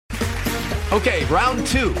Okay, round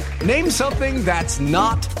two. Name something that's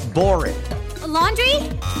not boring. A laundry?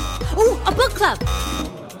 Ooh, a book club.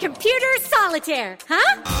 Computer solitaire,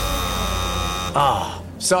 huh? Ah,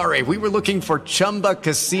 sorry, we were looking for Chumba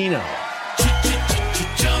Casino.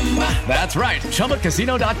 That's right,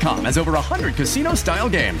 ChumbaCasino.com has over 100 casino-style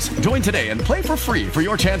games. Join today and play for free for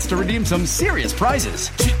your chance to redeem some serious prizes.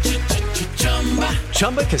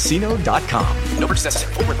 ChumbaCasino.com. No purchase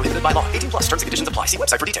necessary. Void where prohibited by law. 18 plus. Terms and conditions apply. See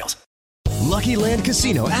website for details. Lucky Land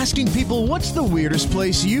Casino, asking people, what's the weirdest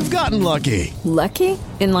place you've gotten lucky? Lucky?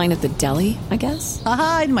 In line at the deli, I guess?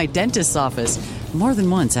 Aha, in my dentist's office. More than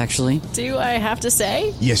once, actually. Do I have to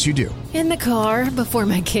say? Yes, you do. In the car before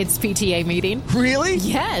my kids' PTA meeting. Really?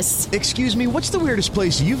 Yes. Excuse me, what's the weirdest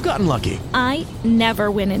place you've gotten lucky? I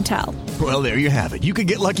never win and tell. Well, there you have it. You can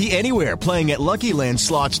get lucky anywhere, playing at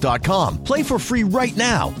LuckyLandSlots.com. Play for free right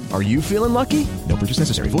now. Are you feeling lucky? No purchase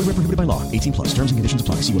necessary. Void where prohibited by law. 18 plus. Terms and conditions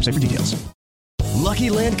apply. See website for details. Lucky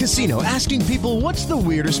Land Casino, asking people, what's the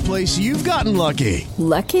weirdest place you've gotten lucky?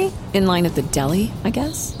 Lucky? In line at the deli, I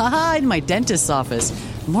guess? Aha, in my dentist's office.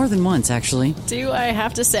 More than once, actually. Do I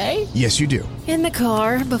have to say? Yes, you do. In the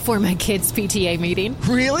car before my kids' PTA meeting.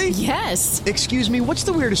 Really? Yes. Excuse me, what's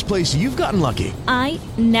the weirdest place you've gotten lucky? I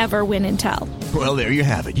never win and tell. Well, there you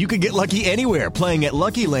have it. You can get lucky anywhere, playing at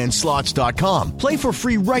LuckyLandSlots.com. Play for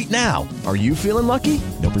free right now. Are you feeling lucky?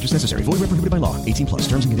 No purchase necessary. Void where prohibited by law. 18 plus.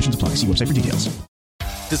 Terms and conditions apply. See website for details.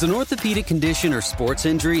 Does an orthopedic condition or sports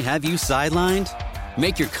injury have you sidelined?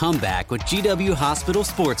 Make your comeback with GW Hospital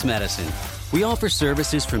Sports Medicine. We offer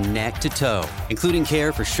services from neck to toe, including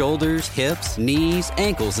care for shoulders, hips, knees,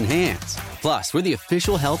 ankles, and hands. Plus, we're the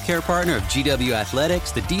official healthcare partner of GW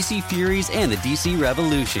Athletics, the DC Furies, and the DC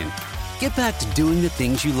Revolution. Get back to doing the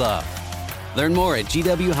things you love. Learn more at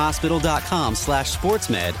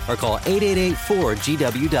gwhospital.com/sportsmed or call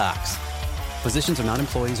 888-4GW-DOCS. Physicians are not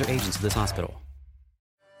employees or agents of this hospital.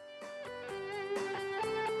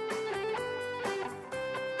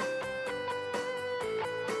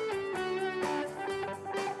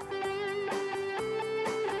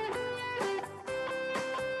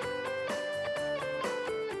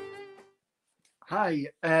 Hi,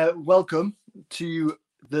 welcome to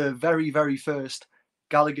the very, very first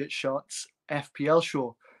Gallagher Shots FPL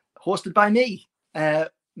show, hosted by me,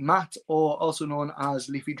 Matt, or also known as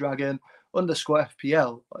Leafy Dragon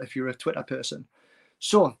 _FPL, if you're a Twitter person.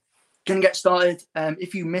 So, gonna get started.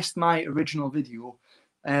 If you missed my original video,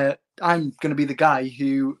 I'm gonna be the guy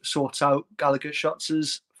who sorts out Gallagher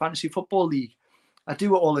Shots' fantasy football league. I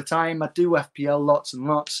do it all the time. I do FPL lots and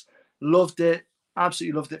lots. Loved it.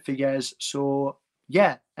 Absolutely loved it for years. So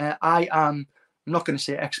yeah, I'm not going to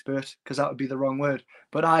say expert because that would be the wrong word,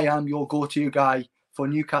 but I am your go-to guy for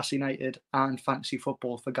Newcastle United and fantasy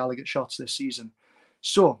football for Gallagher Shots this season.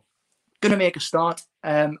 So, going to make a start.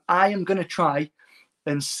 I am going to try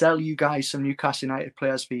and sell you guys some Newcastle United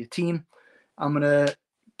players for your team. I'm going to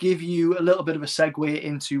give you a little bit of a segue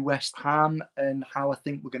into West Ham and how I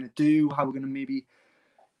think we're going to do, how we're going to maybe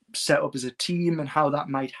set up as a team and how that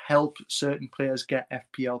might help certain players get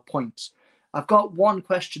FPL points. I've got one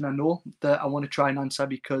question I know that I want to try and answer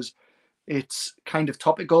because it's kind of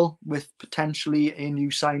topical with potentially a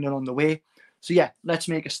new signing on the way. So yeah, let's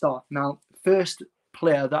make a start. Now, first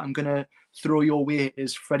player that I'm going to throw your way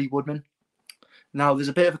is Freddie Woodman. Now, there's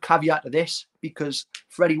a bit of a caveat to this because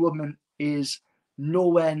Freddie Woodman is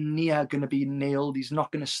nowhere near going to be nailed. He's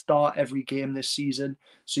not going to start every game this season.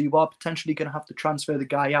 So you are potentially going to have to transfer the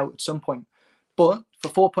guy out at some point. But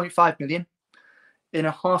for 4.5 million in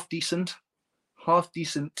a half decent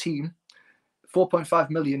team, 4.5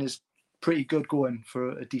 million is pretty good going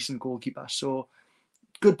for a decent goalkeeper. So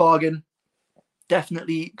good bargain.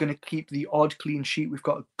 Definitely going to keep the odd clean sheet. We've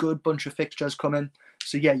got a good bunch of fixtures coming.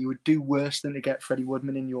 So yeah, you would do worse than to get Freddie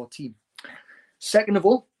Woodman in your team. Second of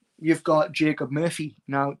all, you've got Jacob Murphy.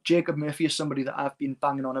 Now, Jacob Murphy is somebody that I've been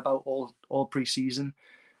banging on about all pre-season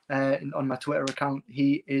on my Twitter account.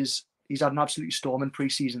 He's had an absolute storm in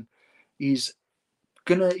pre-season. He's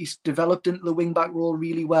developed into the wing-back role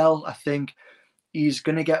really well. I think he's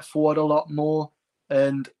going to get forward a lot more.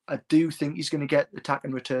 And I do think he's going to get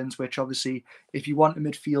attacking returns, which obviously, if you want a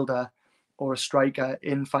midfielder or a striker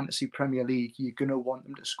in Fantasy Premier League, you're going to want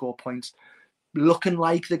them to score points. Looking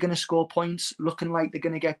like they're going to score points, looking like they're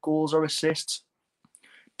going to get goals or assists,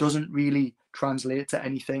 doesn't really translate to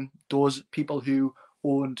anything. Those people who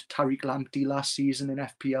owned Tariq Lamptey last season in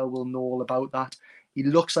FPL will know all about that. He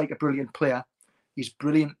looks like a brilliant player. He's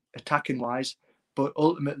brilliant attacking-wise, but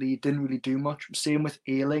ultimately he didn't really do much. Same with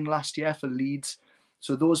Ayling last year for Leeds.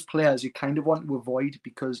 So those players you kind of want to avoid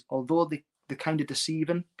because although they're kind of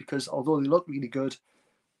deceiving, because although they look really good,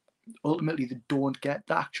 ultimately they don't get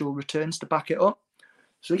the actual returns to back it up.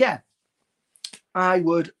 So yeah, I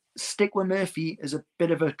would stick with Murphy as a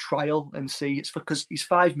bit of a trial and see. It's because he's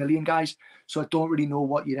 5 million, guys, so I don't really know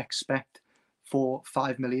what you'd expect for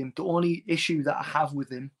 5 million. The only issue that I have with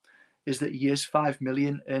him is that he is 5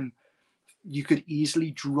 million, and you could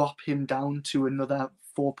easily drop him down to another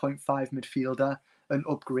 4.5 midfielder and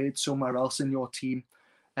upgrade somewhere else in your team.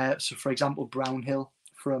 So, for example, Brownhill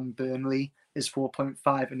from Burnley is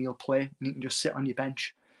 4.5 and he'll play and he can just sit on your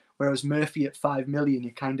bench. Whereas Murphy at 5 million,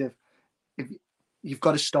 you kind of, you've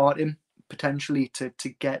got to start him potentially to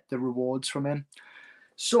get the rewards from him.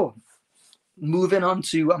 So, moving on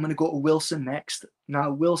to, I'm going to go to Wilson next.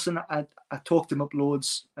 Now, Wilson, I talked him up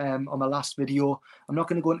loads on my last video. I'm not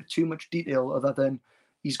going to go into too much detail other than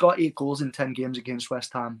he's got 8 goals in 10 games against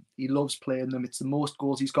West Ham. He loves playing them. It's the most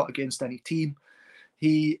goals he's got against any team.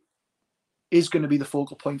 He is going to be the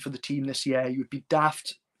focal point for the team this year. You would be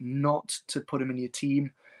daft not to put him in your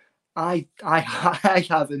team. I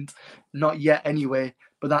haven't, not yet anyway,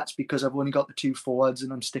 but that's because I've only got the 2 forwards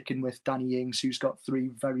and I'm sticking with Danny Ings, who's got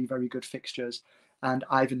 3 very, very good fixtures, and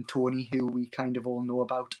Ivan Toney, who we kind of all know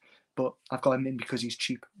about, but I've got him in because he's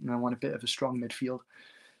cheap and I want a bit of a strong midfield.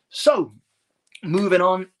 So, moving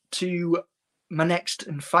on to my next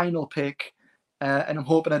and final pick, and I'm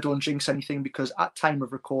hoping I don't jinx anything because at time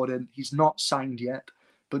of recording, he's not signed yet,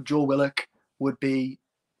 but Joe Willock would be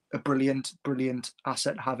a brilliant, brilliant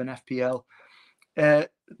asset to have in FPL.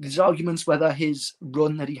 There's arguments whether his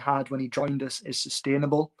run that he had when he joined us is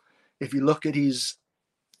sustainable. If you look at his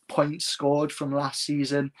points scored from last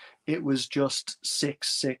season, it was just 6,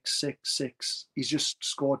 6, 6, 6. He's just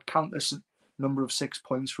scored countless number of 6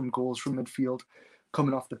 points from goals from midfield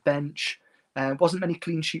coming off the bench. Wasn't many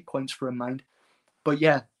clean sheet points for him, mind. But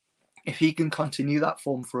yeah, if he can continue that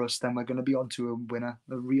form for us, then we're going to be on to a winner,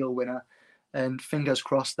 a real winner. And fingers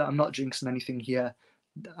crossed that I'm not jinxing anything here.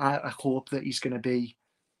 I hope that he's going to be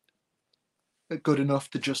good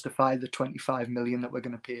enough to justify the 25 million that we're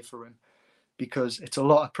going to pay for him, because it's a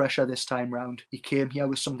lot of pressure this time round. He came here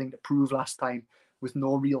with something to prove last time with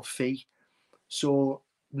no real fee. So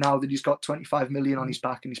now that he's got 25 million on his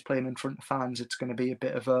back and he's playing in front of fans, it's going to be a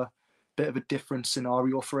bit of a different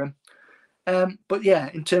scenario for him. But yeah,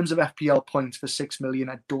 in terms of FPL points for 6 million,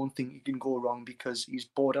 I don't think you can go wrong because he's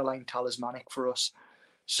borderline talismanic for us.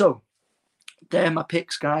 So, they're my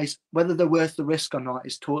picks, guys. Whether they're worth the risk or not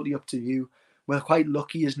is totally up to you. We're quite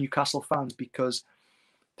lucky as Newcastle fans because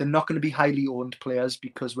they're not going to be highly owned players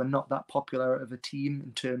because we're not that popular of a team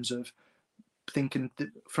in terms of thinking that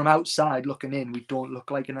from outside looking in, we don't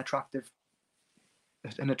look like an attractive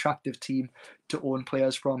team to own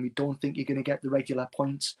players from. We don't think you're going to get the regular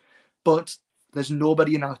points. But there's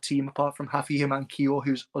nobody in our team apart from Hafi Himankio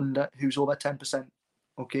who's over 10%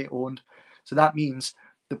 owned. So that means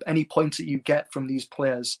that any points that you get from these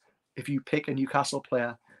players, if you pick a Newcastle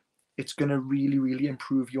player, it's going to really, really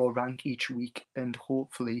improve your rank each week and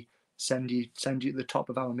hopefully send you to the top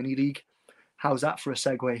of our mini league. How's that for a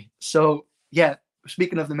segue? So yeah,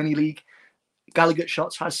 speaking of the mini league, Gallagher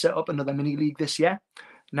Shots has set up another mini league this year.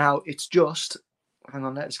 Now it's just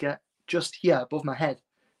here above my head.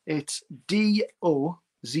 It's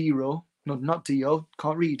DO0, no, not DO,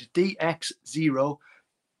 can't read,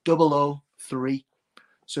 DX0003.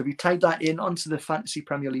 So if you type that in onto the Fantasy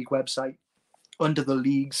Premier League website, under the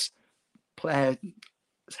leagues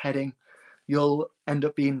heading, you'll end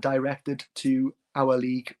up being directed to our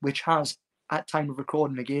league, which has, at time of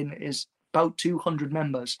recording again, is about 200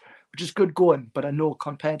 members, which is good going. But I know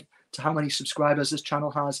compared to how many subscribers this channel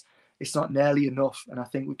has, it's not nearly enough, and I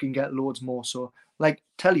think we can get loads more. So,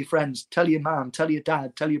 tell your friends, tell your mum, tell your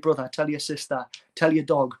dad, tell your brother, tell your sister, tell your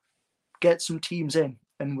dog, get some teams in,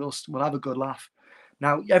 and we'll have a good laugh.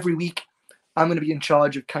 Now, every week, I'm going to be in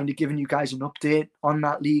charge of kind of giving you guys an update on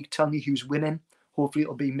that league, telling you who's winning. Hopefully,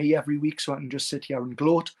 it'll be me every week, so I can just sit here and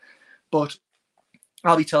gloat. But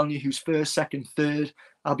I'll be telling you who's first, second, third.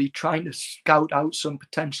 I'll be trying to scout out some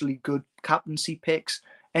potentially good captaincy picks.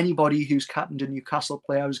 Anybody who's captained a Newcastle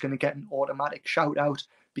player is going to get an automatic shout out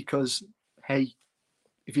because, hey,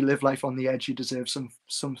 if you live life on the edge, you deserve some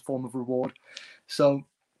form of reward. So,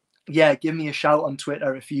 yeah, give me a shout on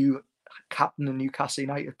Twitter if you captain a Newcastle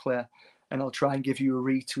United player, and I'll try and give you a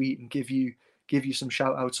retweet and give you some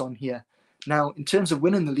shout outs on here. Now, in terms of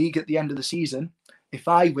winning the league at the end of the season, if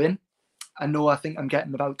I win, I think I'm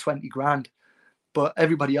getting about 20 grand. But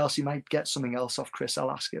everybody else, you might get something else off Chris.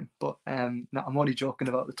 I'll ask him. But no, I'm only joking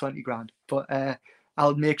about the 20 grand. But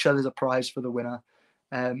I'll make sure there's a prize for the winner.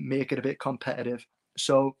 Make it a bit competitive.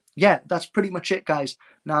 So, yeah, that's pretty much it, guys.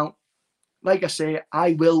 Now, like I say,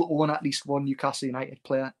 I will own at least one Newcastle United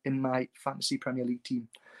player in my Fantasy Premier League team.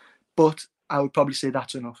 but I would probably say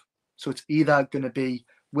that's enough. So it's either going to be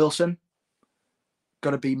Wilson,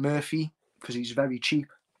 got to be Murphy because he's very cheap,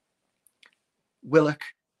 Willock,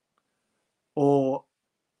 or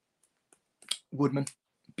Woodman,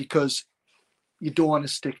 because you don't want to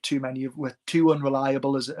stick too many. We're too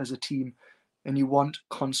unreliable as a team, and you want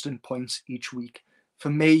constant points each week. For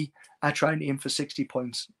me, I try and aim for 60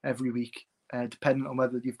 points every week, depending on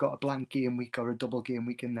whether you've got a blank game week or a double game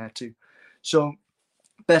week in there too. So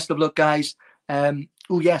best of luck, guys.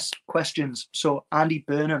 Oh yes, questions. So Andy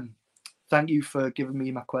Burnham, thank you for giving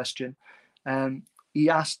me my question. He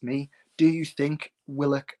asked me, do you think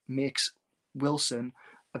Willock makes Wilson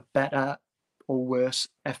a better or worse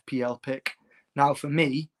FPL pick? Now, for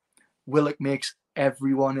me, Willock makes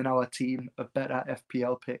everyone in our team a better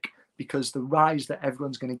FPL pick, because the rise that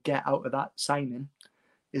everyone's going to get out of that signing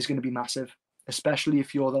is going to be massive, especially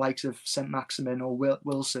if you're the likes of St. Maximin or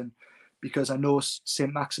Wilson, because I know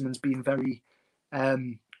St. Maximin's been very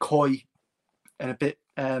coy and a bit,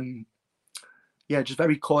 just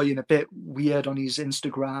very coy and a bit weird on his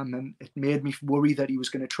Instagram, and it made me worry that he was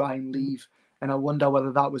going to try and leave. And I wonder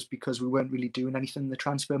whether that was because we weren't really doing anything in the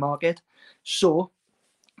transfer market. So,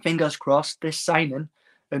 fingers crossed, this signing,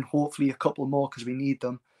 and hopefully a couple more because we need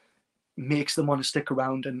them, makes them want to stick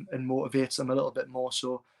around and motivates them a little bit more.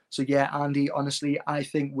 So yeah, Andy, honestly, I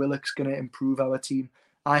think Willock's going to improve our team.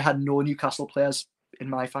 I had no Newcastle players in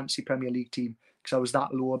my fantasy Premier League team because I was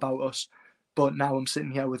that low about us. But now I'm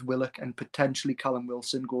sitting here with Willock and potentially Callum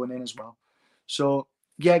Wilson going in as well. So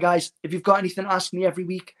yeah, guys, if you've got anything to ask me every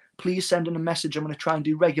week, please send in a message. I'm going to try and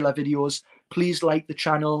do regular videos. Please like the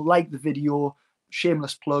channel, like the video.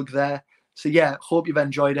 Shameless plug there. So yeah, hope you've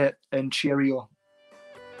enjoyed it, and cheerio.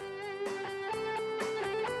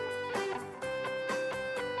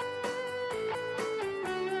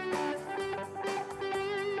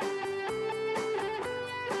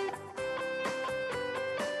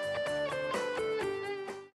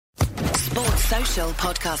 Sports Social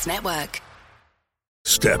Podcast Network.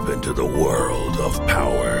 Step into the world of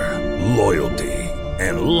power, loyalty,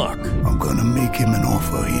 and luck. I'm gonna make him an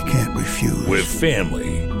offer he can't refuse. With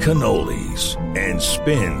family, cannolis, and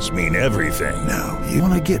spins mean everything. Now, you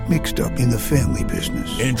wanna get mixed up in the family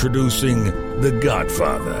business. Introducing The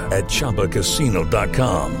Godfather at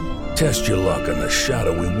ChumbaCasino.com. Test your luck in the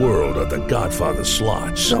shadowy world of The Godfather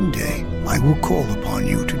slot. Someday, I will call upon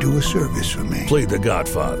you to do a service for me. Play The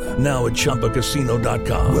Godfather, now at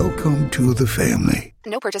ChumbaCasino.com. Welcome to the family.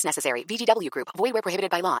 No purchase necessary. VGW Group. Void where prohibited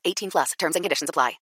by law. 18+. Terms and conditions apply.